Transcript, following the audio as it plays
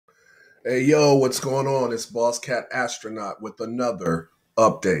Hey yo, what's going on? It's Boss Cat Astronaut with another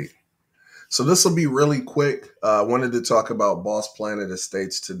update. So this will be really quick. I wanted to talk about Boss Planet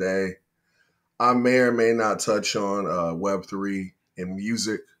Estates today. I may or may not touch on Web3 in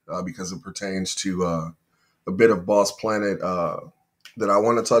music because it pertains to a bit of Boss Planet that I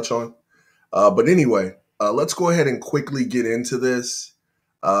want to touch on. But anyway, let's go ahead and quickly get into this.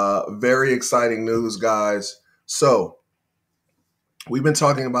 Very exciting news, guys. So we've been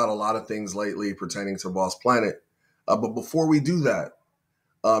talking about a lot of things lately pertaining to Boss Planet. But before we do that,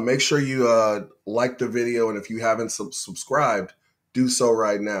 make sure you like the video. And if you haven't subscribed, do so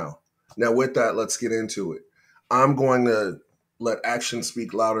right now. Now, with that, let's get into it. I'm going to let action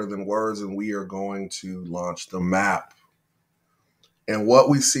speak louder than words, and we are going to launch the map. And what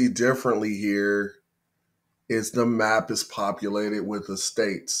we see differently here is the map is populated with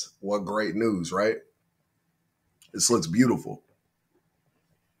estates. What great news, right? This looks beautiful.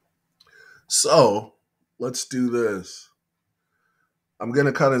 So let's do this. I'm going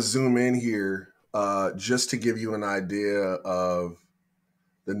to kind of zoom in here just to give you an idea of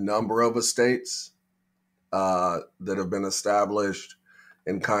the number of estates that have been established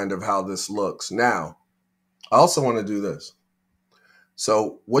and kind of how this looks. Now, I also want to do this.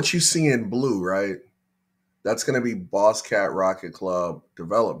 So, what you see in blue, right? That's going to be Boss Cat Rocket Club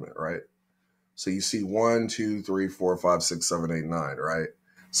development, right? So, you see 1, 2, 3, 4, 5, 6, 7, 8, 9, right?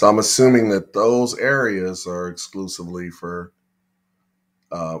 So, I'm assuming that those areas are exclusively for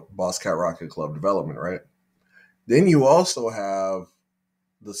Boss Cat Rocket Club development, right? Then you also have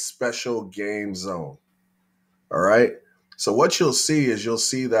the special game zone. All right. So what you'll see is you'll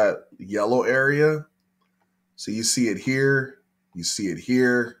see that yellow area. So you see it here, you see it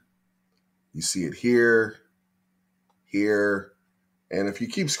here, you see it here, here. And if you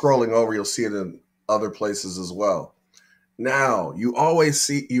keep scrolling over, you'll see it in other places as well. Now, you always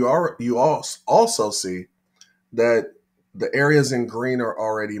see you also see that the areas in green are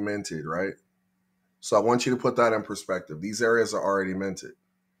already minted, right? So I want you to put that in perspective. These areas are already minted.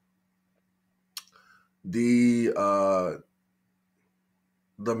 The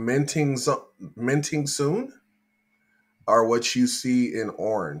the minting soon are what you see in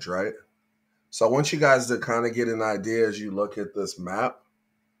orange, right? So I want you guys to kind of get an idea as you look at this map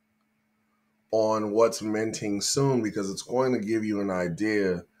on what's minting soon, because it's going to give you an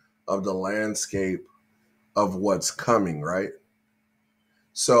idea of the landscape of what's coming, right?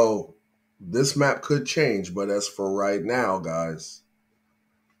 So this map could change, but as for right now, guys,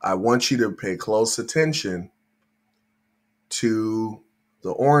 I want you to pay close attention to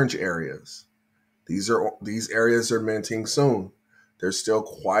the orange areas. These areas are minting soon. There's still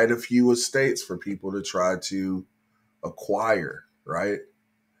quite a few estates for people to try to acquire, right?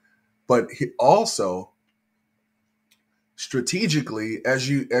 But also strategically, as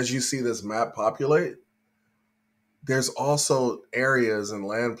you see this map populate, there's also areas and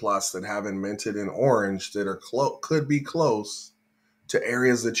land plots that haven't minted in orange that are could be close to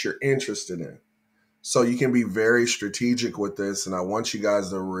areas that you're interested in. So you can be very strategic with this, and I want you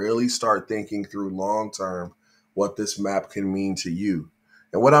guys to really start thinking through long term what this map can mean to you.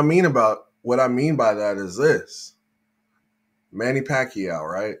 And what I mean by that is this: Manny Pacquiao,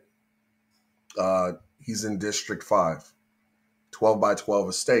 right? He's in District 5, 12 by 12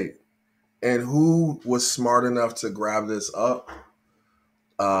 estate. And who was smart enough to grab this up?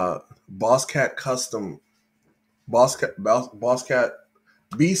 Uh, Boss Cat Custom, Boss Cat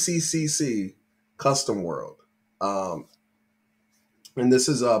BCCC Custom World. Um, and this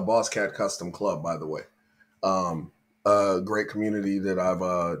is a Boss Cat Custom Club, by the way. A great community that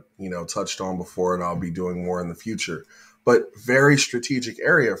I've touched on before, and I'll be doing more in the future. But very strategic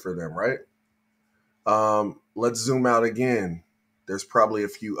area for them, right? Let's zoom out again. There's probably a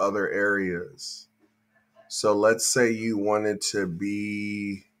few other areas. So let's say you wanted to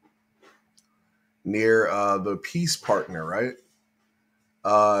be near the peace partner, right?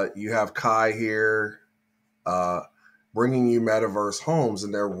 You have Kai here uh, bringing you metaverse homes,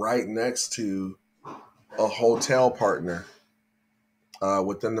 and they're right next to a hotel partner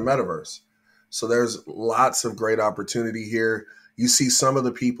within the metaverse. So there's lots of great opportunity here. You see some of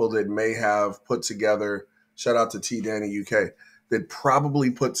the people that may have put together, shout out to T Danny UK, that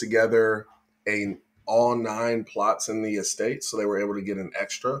probably put together a all 9 plots in the estate, so they were able to get an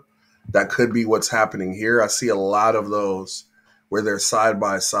extra. That could be what's happening here. I see a lot of those where they're side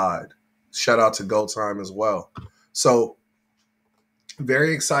by side. Shout out to Go Time as well. So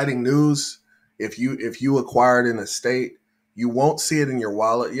very exciting news. If you acquired an estate, you won't see it in your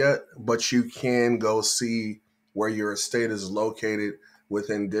wallet yet, but you can go see where your estate is located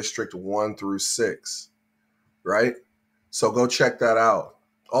within District 1 through 6, right? So go check that out.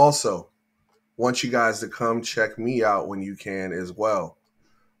 Also, want you guys to come check me out when you can as well.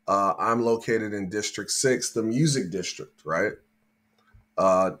 I'm located in District 6, the music district, right?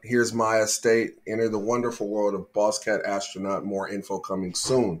 Here's my estate. Enter the wonderful world of Boss Cat Astronaut. More info coming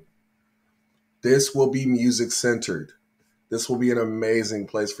soon. This will be music centered. This will be an amazing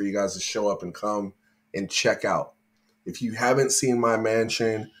place for you guys to show up and come and check out. If you haven't seen my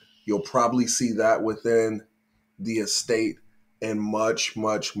mansion, you'll probably see that within the estate and much,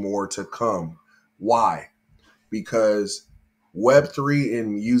 much more to come. Why? Because Web3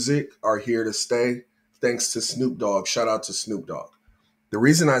 and music are here to stay thanks to Snoop Dogg. Shout out to Snoop Dogg. The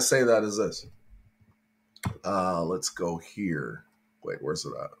reason I say that is this. Let's go here. Wait, where's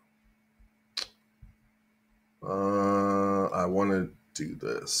it at? I want to do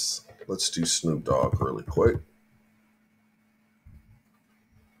this. Let's do Snoop Dogg really quick.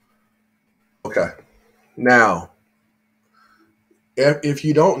 Okay. Now, if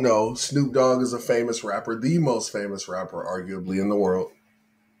you don't know, Snoop Dogg is a famous rapper, the most famous rapper, arguably, in the world.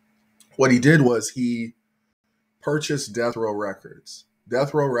 What he did was he purchased Death Row Records.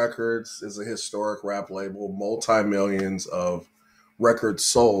 Death Row Records is a historic rap label, multi-millions of records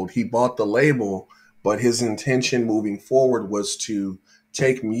sold. He bought the label, but his intention moving forward was to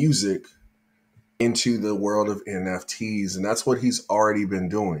take music into the world of NFTs, and that's what he's already been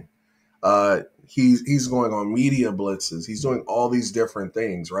doing. He's going on media blitzes. He's doing all these different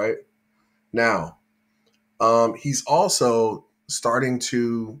things, right? Now, he's also starting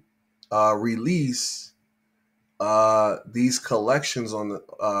to release these collections on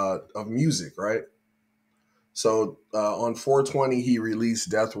the of music, right? So on 420, he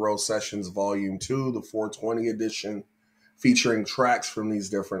released Death Row Sessions Volume 2, the 420 edition, featuring tracks from these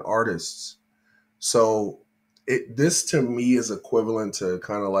different artists. So this to me is equivalent to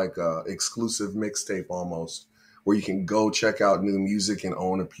kind of like a exclusive mixtape almost, where you can go check out new music and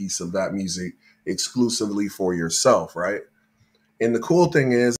own a piece of that music exclusively for yourself, right? And the cool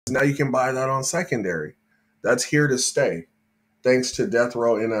thing is now you can buy that on secondary. That's here to stay. Thanks to Death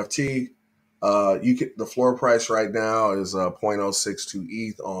Row NFT, the floor price right now is 0.062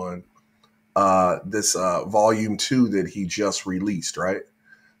 ETH on this volume 2 that he just released, right?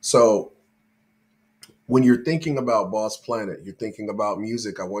 So when you're thinking about Boss Planet, you're thinking about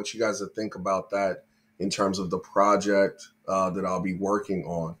music. I want you guys to think about that in terms of the project that I'll be working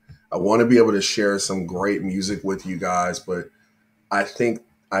on. I want to be able to share some great music with you guys, but I think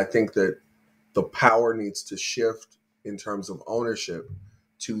that the power needs to shift in terms of ownership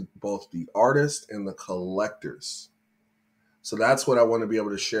to both the artist and the collectors. So that's what I want to be able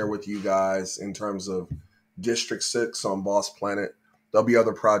to share with you guys in terms of District 6 on Boss Planet. There'll be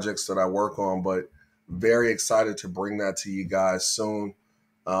other projects that I work on, but very excited to bring that to you guys soon.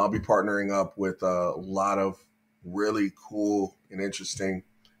 I'll be partnering up with a lot of really cool and interesting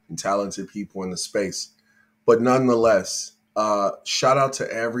and talented people in the space. But nonetheless, shout out to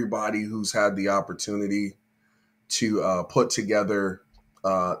everybody who's had the opportunity to put together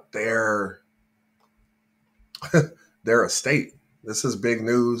their their estate. This is big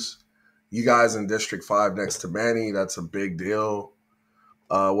news. You guys in District 5 next to Manny, that's a big deal.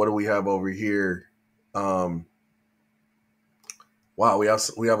 What do we have over here? Wow, we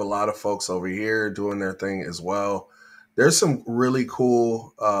have a lot of folks over here doing their thing as well. There's some really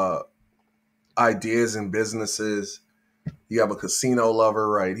cool ideas and businesses. You have a casino lover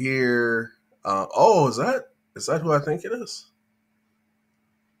right here. Oh, is that who I think it is?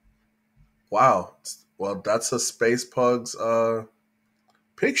 Wow. Well, that's a Space Pugs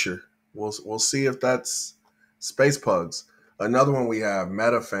picture. We'll see if that's Space Pugs. Another one we have,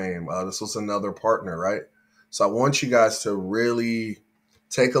 MetaFame. This was another partner, right? So I want you guys to really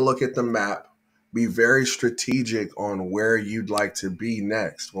take a look at the map. Be very strategic on where you'd like to be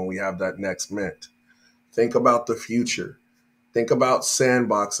next when we have that next mint. Think about the future. Think about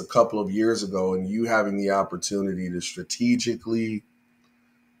Sandbox a couple of years ago and you having the opportunity to strategically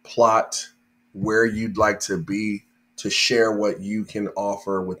plot where you'd like to be to share what you can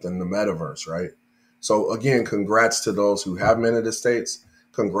offer within the metaverse, right? So again, congrats to those who have minted estates.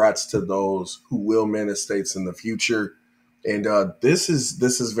 Congrats to those who will mint estates in the future. And this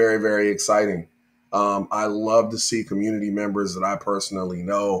is very, very exciting. I love to see community members that I personally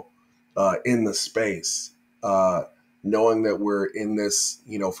know in the space, knowing that we're in this,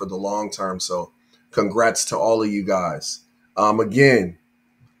 for the long term. So congrats to all of you guys. Again,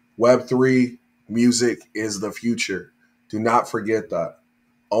 Web3 music is the future. Do not forget that.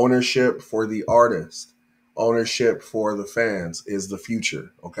 Ownership for the artist, ownership for the fans is the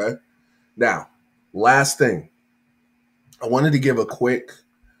future. Okay. Now, last thing, I wanted to give a quick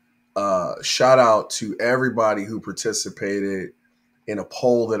shout out to everybody who participated in a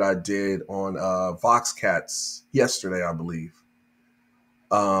poll that I did on Vox Cats yesterday, I believe.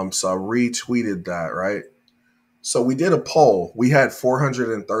 So I retweeted that, right? So we did a poll. We had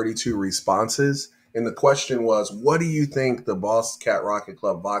 432 responses. And the question was, what do you think the Boss Cat Rocket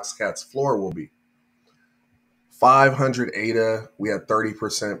Club Vox Cats floor will be? 500 ADA, we had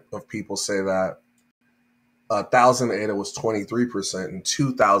 30% of people say that. 1,000 ADA was 23%, and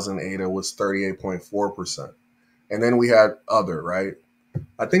 2,000 ADA was 38.4%. And then we had other, right?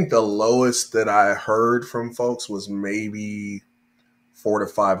 I think the lowest that I heard from folks was maybe 400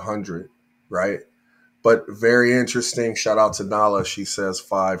 to 500, right? But very interesting. Shout out to Nala. She says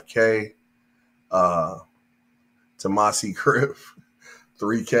 5K. Tomasi Griff,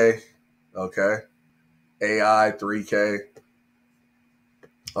 3K. Okay. AI, 3K.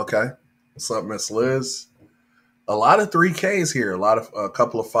 Okay. What's up, Miss Liz? A lot of 3Ks here. A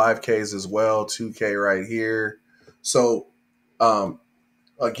couple of 5Ks as well. 2K right here. So,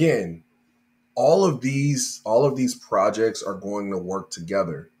 again, all of these projects are going to work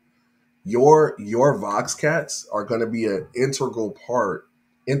together. Your Vox Cats are going to be an integral part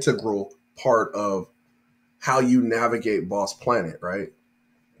of how you navigate Boss Planet, right?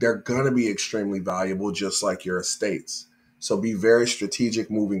 They're going to be extremely valuable, just like your estates. So be very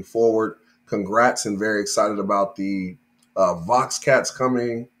strategic moving forward. Congrats, and very excited about the Vox Cats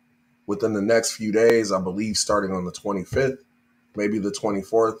coming within the next few days. I believe starting on the 25th, maybe the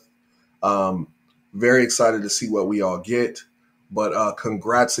 24th. Very excited to see what we all get. But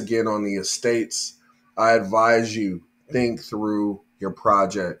congrats again on the estates. I advise you, think through your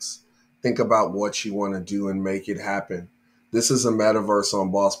projects. Think about what you want to do and make it happen. This is a metaverse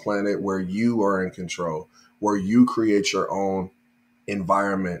on Boss Planet where you are in control, where you create your own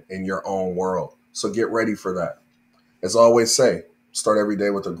environment in your own world. So get ready for that. As I always say, start every day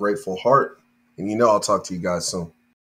with a grateful heart. And I'll talk to you guys soon.